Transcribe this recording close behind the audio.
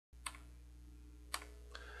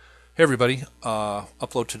Hey everybody,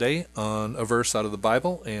 upload today on a verse out of the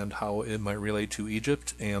Bible and how it might relate to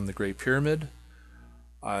Egypt and the Great Pyramid.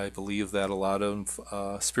 I believe that a lot of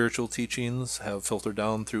spiritual teachings have filtered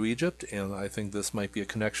down through Egypt, and I think this might be a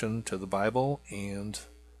connection to the Bible and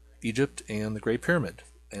Egypt and the Great Pyramid,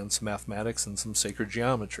 and some mathematics and some sacred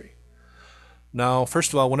geometry. Now,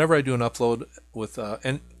 first of all, whenever I do an upload with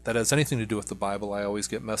that has anything to do with the Bible, I always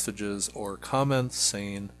get messages or comments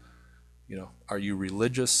saying, are you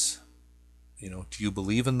religious? Do you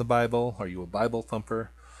believe in the Bible? Are you a Bible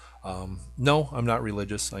thumper? No, I'm not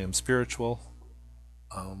religious. I am spiritual.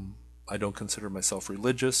 I don't consider myself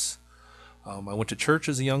religious. I went to church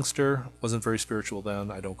as a youngster, wasn't very spiritual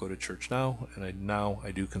then. I don't go to church now, and now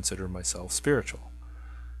I do consider myself spiritual.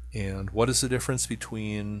 And what is the difference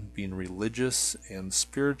between being religious and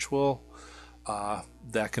spiritual?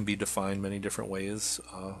 That can be defined many different ways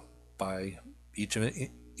by each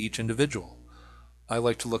individual. I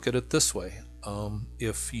like to look at it this way.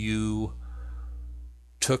 If you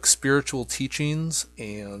took spiritual teachings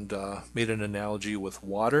and made an analogy with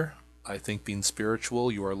water, I think being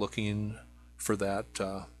spiritual, you are looking for that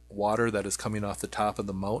water that is coming off the top of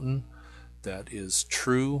the mountain that is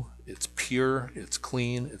true, it's pure, it's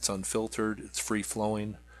clean, it's unfiltered, it's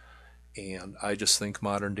free-flowing. And I just think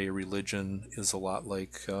modern day religion is a lot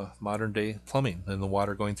like modern day plumbing and the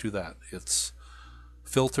water going through that. It's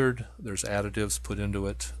filtered, there's additives put into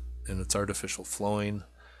it, and it's artificial flowing,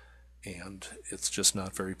 and it's just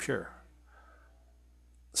not very pure.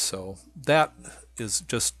 So that is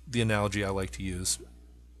just the analogy I like to use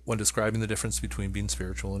when describing the difference between being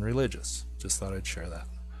spiritual and religious. Just thought I'd share that.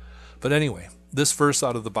 But anyway, this verse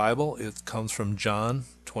out of the Bible, it comes from John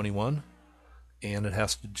 21, and it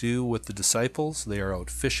has to do with the disciples. They are out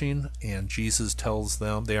fishing, and Jesus tells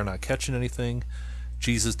them they are not catching anything.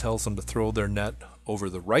 Jesus tells them to throw their net over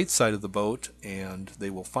the right side of the boat, and they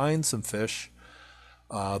will find some fish.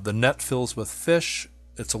 The net fills with fish.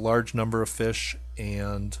 It's a large number of fish,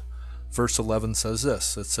 and verse 11 says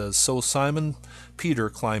this. It says, "So Simon Peter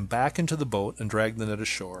climbed back into the boat and dragged the net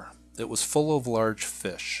ashore. It was full of large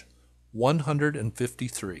fish,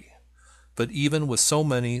 153. But even with so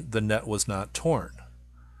many, the net was not torn."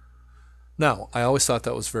 Now, I always thought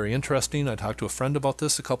that was very interesting. I talked to a friend about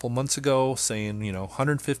this a couple months ago, saying,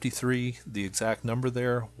 153, the exact number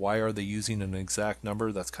there. Why are they using an exact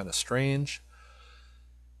number? That's kind of strange.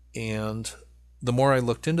 And the more I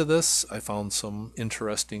looked into this, I found some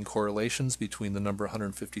interesting correlations between the number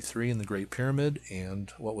 153 and the Great Pyramid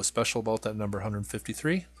and what was special about that number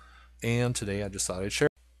 153. And today I just thought I'd share.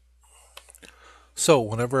 So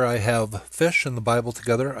whenever I have fish and the Bible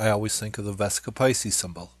together, I always think of the Vesica Piscis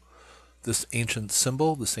symbol. This ancient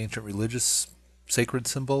symbol, this ancient religious sacred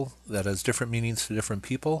symbol that has different meanings to different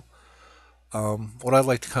people. What I'd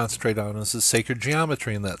like to concentrate on is the sacred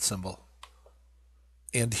geometry in that symbol.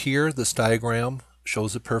 And here, this diagram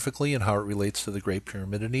shows it perfectly and how it relates to the Great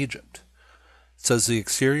Pyramid in Egypt. It says the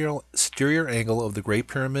exterior angle of the Great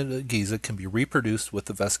Pyramid at Giza can be reproduced with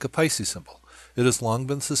the Vesica Piscis symbol. It has long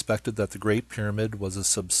been suspected that the Great Pyramid was a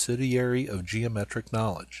subsidiary of geometric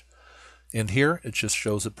knowledge. And here, it just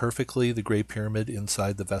shows it perfectly, the Great Pyramid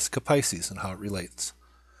inside the Vesica Piscis and how it relates.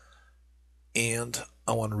 And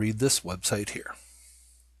I want to read this website here.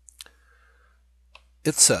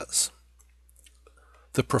 It says,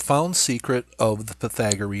 "The profound secret of the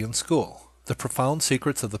Pythagorean school. The profound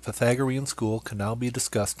secrets of the Pythagorean school can now be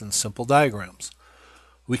discussed in simple diagrams.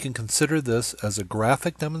 We can consider this as a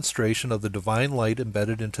graphic demonstration of the divine light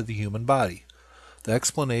embedded into the human body. The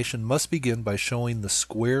explanation must begin by showing the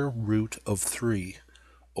square root of 3,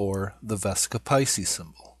 or the Vesica Piscis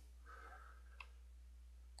symbol."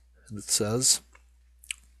 And it says,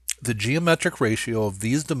 "The geometric ratio of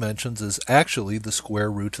these dimensions is actually the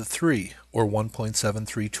square root of 3, or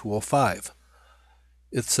 1.73205.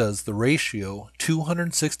 It says the ratio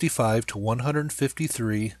 265 to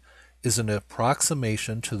 153 is an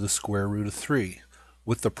approximation to the square root of 3,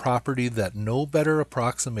 with the property that no better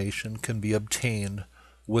approximation can be obtained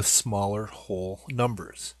with smaller whole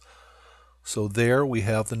numbers." So there we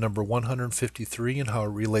have the number 153 and how it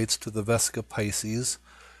relates to the Vesica Piscis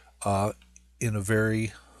in a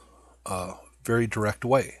very direct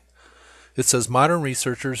way. It says modern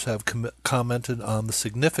researchers have commented on the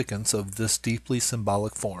significance of this deeply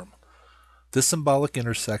symbolic form. This symbolic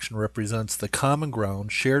intersection represents the common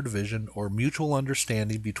ground, shared vision, or mutual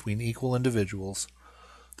understanding between equal individuals.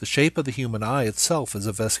 The shape of the human eye itself is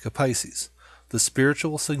a Vesica Piscis. The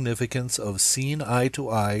spiritual significance of seeing eye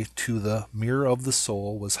to the mirror of the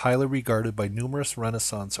soul was highly regarded by numerous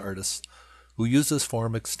Renaissance artists who used this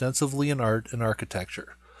form extensively in art and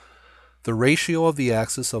architecture. The ratio of the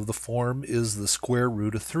axis of the form is the square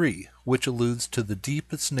root of 3, which alludes to the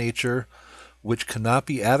deepest nature which cannot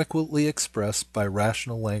be adequately expressed by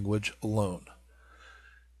rational language alone.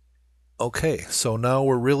 Okay, so now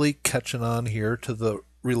we're really catching on here to the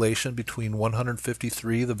relation between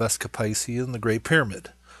 153, the Vesica Piscis, and the Great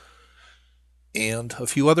Pyramid, and a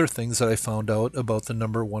few other things that I found out about the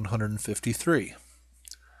number 153.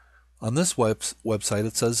 On this website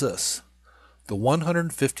it says this: the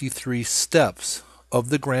 153 steps of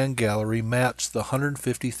the Grand Gallery match the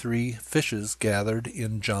 153 fishes gathered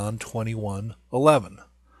in John 21:11.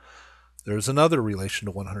 There's another relation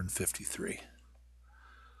to 153.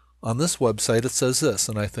 On this website it says this,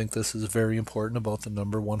 and I think this is very important about the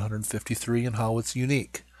number 153 and how it's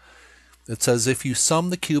unique. It says if you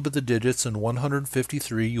sum the cube of the digits in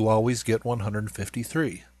 153, you always get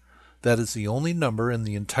 153. That is the only number in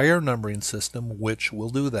the entire numbering system which will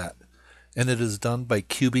do that, and it is done by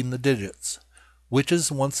cubing the digits, which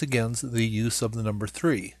is once again the use of the number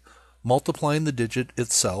 3, multiplying the digit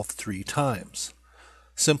itself 3 times.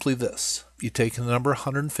 Simply this: you take the number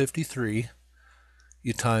 153,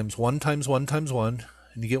 you times 1 times 1 times 1,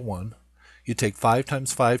 and you get 1. You take 5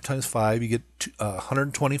 times 5 times 5, you get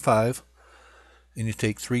 125. And you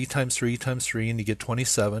take 3 times 3 times 3, and you get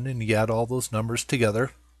 27. And you add all those numbers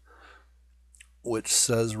together, which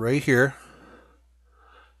says right here,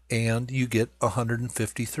 and you get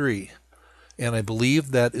 153. And I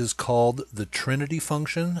believe that is called the Trinity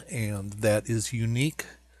function, and that is unique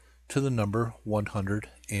to the number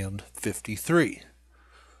 153.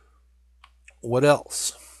 What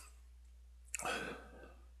else?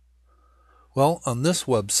 Well, on this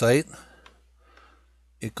website,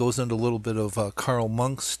 it goes into a little bit of Karl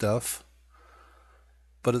Monk stuff,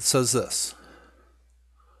 but it says this: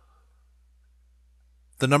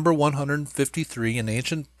 the number 153, an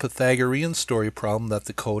ancient Pythagorean story problem that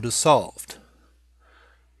the code is solved.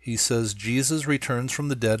 He says Jesus returns from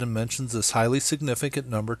the dead and mentions this highly significant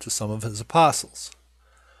number to some of his apostles.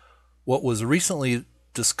 What was recently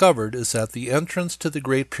discovered is that the entrance to the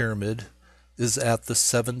Great Pyramid is at the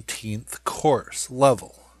 17th course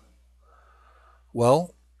level.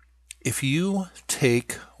 Well, if you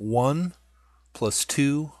take 1 plus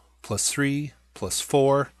 2 plus 3 plus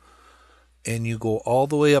 4 and you go all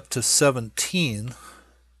the way up to 17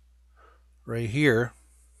 right here,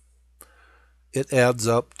 it adds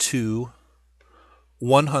up to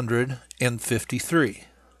 153.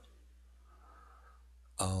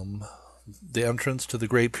 The entrance to the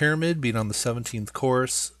Great Pyramid being on the 17th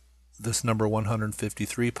course, this number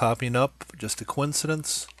 153 popping up, just a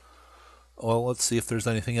coincidence? Well, let's see if there's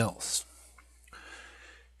anything else.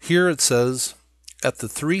 Here it says, at the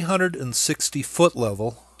 360 foot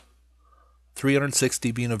level,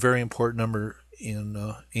 360 being a very important number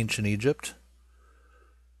in ancient Egypt,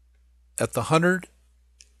 at the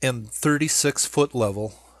 136 foot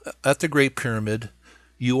level, at the Great Pyramid,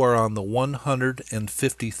 you are on the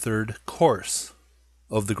 153rd course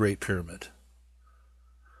of the Great Pyramid.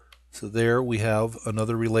 So there we have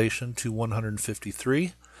another relation to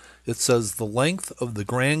 153. It says the length of the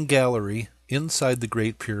Grand Gallery inside the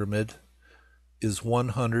Great Pyramid is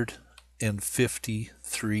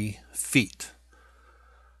 153 feet.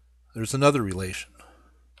 There's another relation.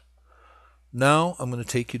 Now I'm going to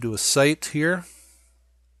take you to a site here.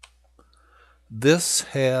 This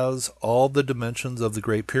has all the dimensions of the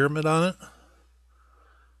Great Pyramid on it.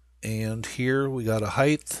 And here we got a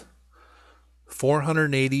height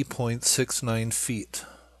 480.69 feet.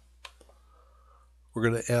 We're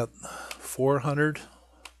going to add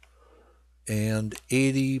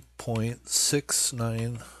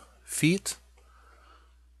 480.69 feet.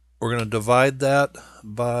 We're going to divide that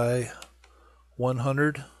by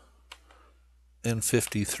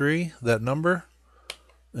 153, that number.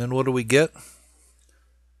 And what do we get?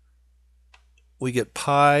 We get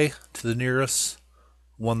pi to the nearest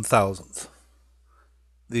 1,000th.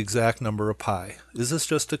 The exact number of pi. Is this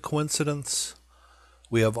just a coincidence?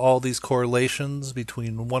 We have all these correlations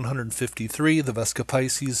between 153, the Vesica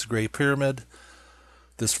Piscis, the Great Pyramid,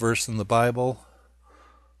 this verse in the Bible.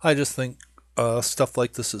 I just think stuff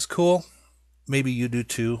like this is cool. Maybe you do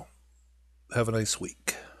too. Have a nice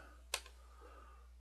week.